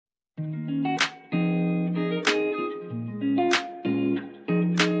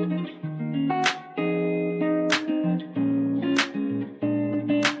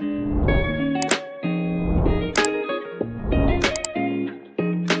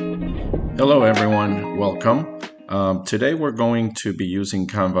Hello everyone, welcome. Today we're going to be using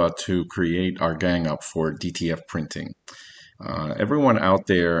Canva to create our gang up for DTF printing. Everyone out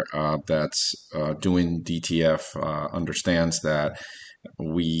there that's doing DTF understands that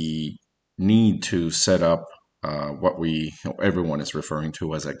we need to set up what everyone is referring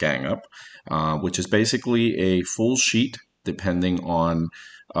to as a gang up, which is basically a full sheet depending on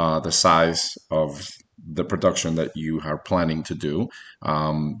the size of the production that you are planning to do.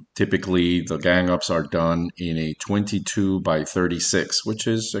 Typically, the gang ups are done in a 22 by 36, which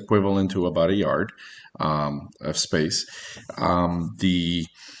is equivalent to about a yard of space. The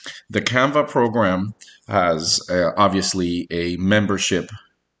Canva program has obviously a membership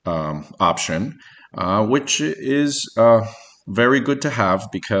option, which is very good to have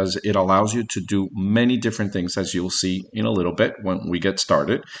because it allows you to do many different things, as you'll see in a little bit when we get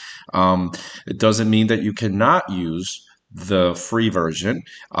started. It doesn't mean that you cannot use the free version.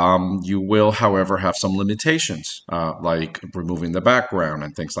 You will, however, have some limitations, like removing the background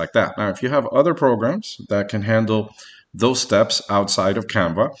and things like that. Now, if you have other programs that can handle those steps outside of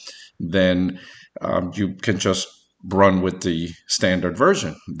Canva, then you can just run with the standard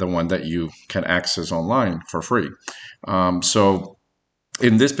version, the one that you can access online for free. So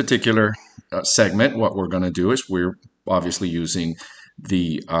in this particular segment, what we're going to do is we're obviously using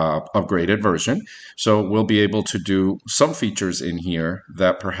the upgraded version. So we'll be able to do some features in here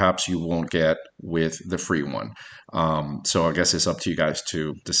that perhaps you won't get with the free one. So I guess it's up to you guys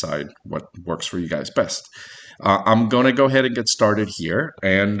to decide what works for you guys best. I'm going to go ahead and get started here.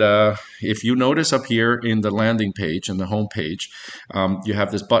 And if you notice up here in the landing page, in the home page, you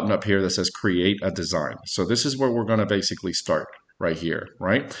have this button up here that says create a design. So this is where we're going to basically start right here,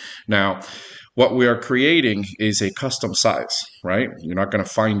 right? Now, what we are creating is a custom size, right? You're not going to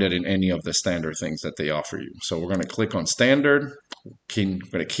find it in any of the standard things that they offer you. So we're going to click on standard. We're going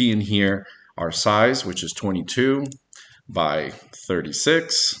to key in here our size, which is 22 by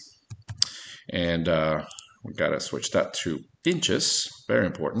 36. And we got to switch that to inches. Very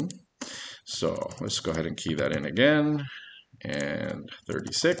important. So let's go ahead and key that in again. And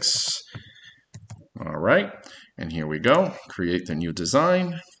 36. All right. And here we go. Create the new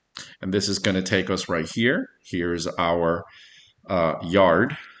design. And this is going to take us right here. Here's our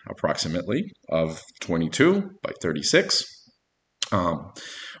yard, approximately, of 22 by 36. We're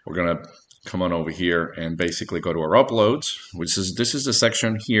going to come on over here and basically go to our uploads, this is the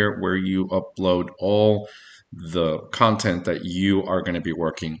section here where you upload all the content that you are going to be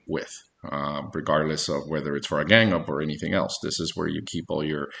working with. Regardless of whether it's for a gang up or anything else, this is where you keep all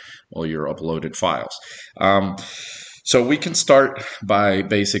your uploaded files. So we can start by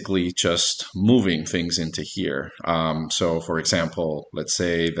basically just moving things into here. So for example, let's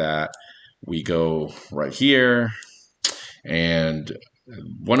say that we go right here, and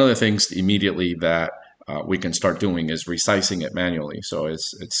one of the things immediately that we can start doing is resizing it manually. So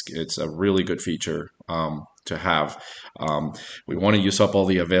it's a really good feature to have. We want to use up all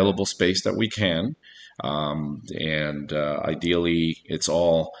the available space that we can, and ideally it's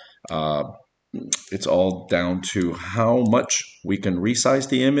all down to how much we can resize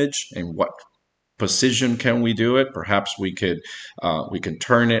the image and what position can we do it. Perhaps we can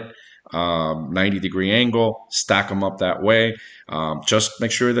turn it 90-degree angle, stack them up that way. Just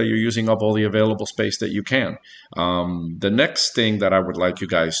make sure that you're using up all the available space that you can. The next thing that I would like you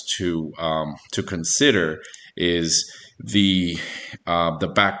guys to consider is the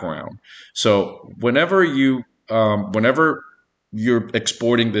background. So whenever you're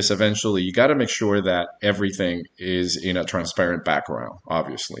exporting this eventually, you got to make sure that everything is in a transparent background,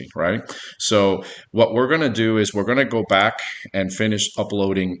 obviously, right? So what we're going to do is we're going to go back and finish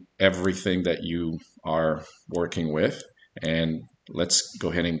uploading everything that you are working with. And let's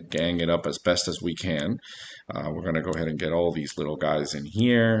go ahead and gang it up as best as we can. We're going to go ahead and get all these little guys in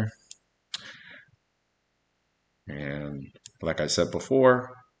here. And like I said before,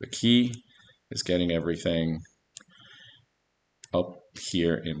 the key is getting everything up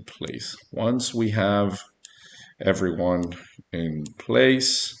here in place. Once we have everyone in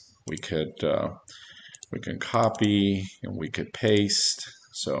place, we can copy and we could paste.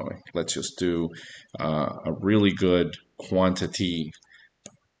 So let's just do a really good quantity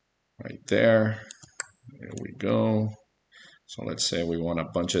right there. There we go. So let's say we want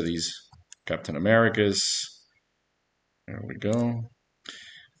a bunch of these Captain Americas. There we go.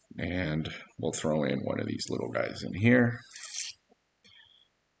 And we'll throw in one of these little guys in here.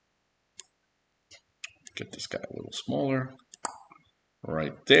 Get this guy a little smaller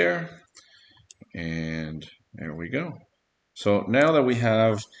right there. And there we go. So now that we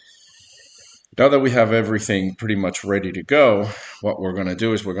have Now that we have everything pretty much ready to go, what we're going to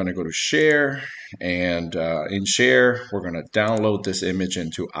do is we're going to go to share, and in share, we're going to download this image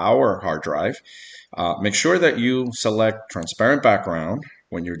into our hard drive. Make sure that you select transparent background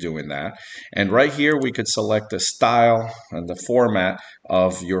when you're doing that. And right here, we could select the style and the format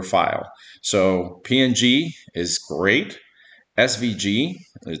of your file. So PNG is great. SVG,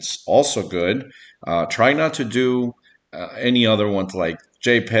 it's also good. Try not to do any other ones like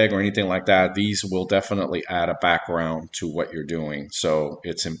JPEG or anything like that. These will definitely add a background to what you're doing. So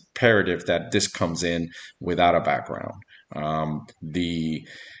it's imperative that this comes in without a background. The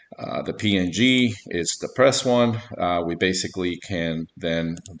PNG is the press one. We basically can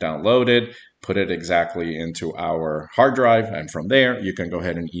then download it, put it exactly into our hard drive, and from there you can go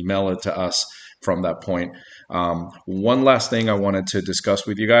ahead and email it to us from that point. One last thing I wanted to discuss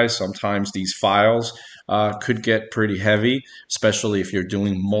with you guys. Sometimes these files could get pretty heavy, especially if you're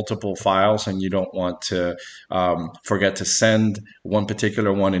doing multiple files and you don't want to forget to send one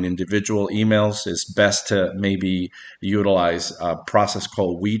particular one in individual emails. It's best to maybe utilize a process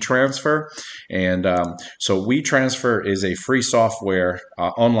called WeTransfer. And so WeTransfer is a free software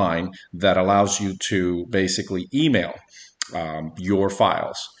online that allows you to basically email your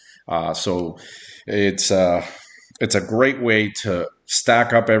files. So it's a great way to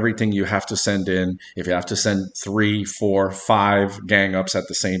stack up everything you have to send in. If you have to send 3, 4, 5 gang ups at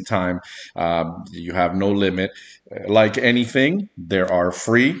the same time, you have no limit. Like anything, there are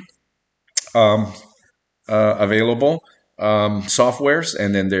free available softwares,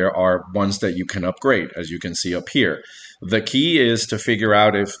 and then there are ones that you can upgrade, as you can see up here. The key is to figure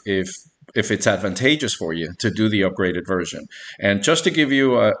out if it's advantageous for you to do the upgraded version. And just to give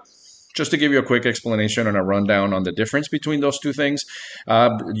you a quick explanation and a rundown on the difference between those two things,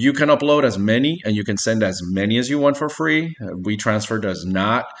 you can upload as many and you can send as many as you want for free. WeTransfer does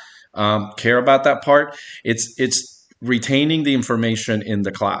not care about that part. It's retaining the information in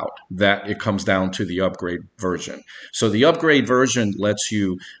the cloud that it comes down to the upgrade version. So the upgrade version lets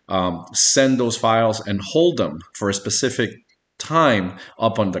you send those files and hold them for a specific time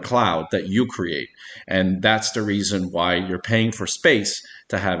up on the cloud that you create. And that's the reason why you're paying for space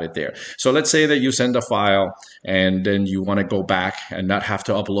to have it there. So let's say that you send a file and then you want to go back and not have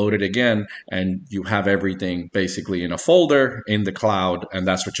to upload it again, and you have everything basically in a folder in the cloud, and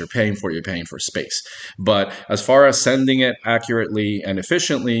that's what you're paying for. You're paying for space. But as far as sending it accurately and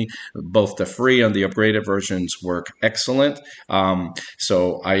efficiently, both the free and the upgraded versions work excellent.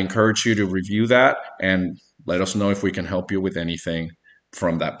 So I encourage you to review that and let us know if we can help you with anything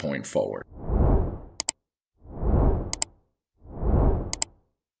from that point forward.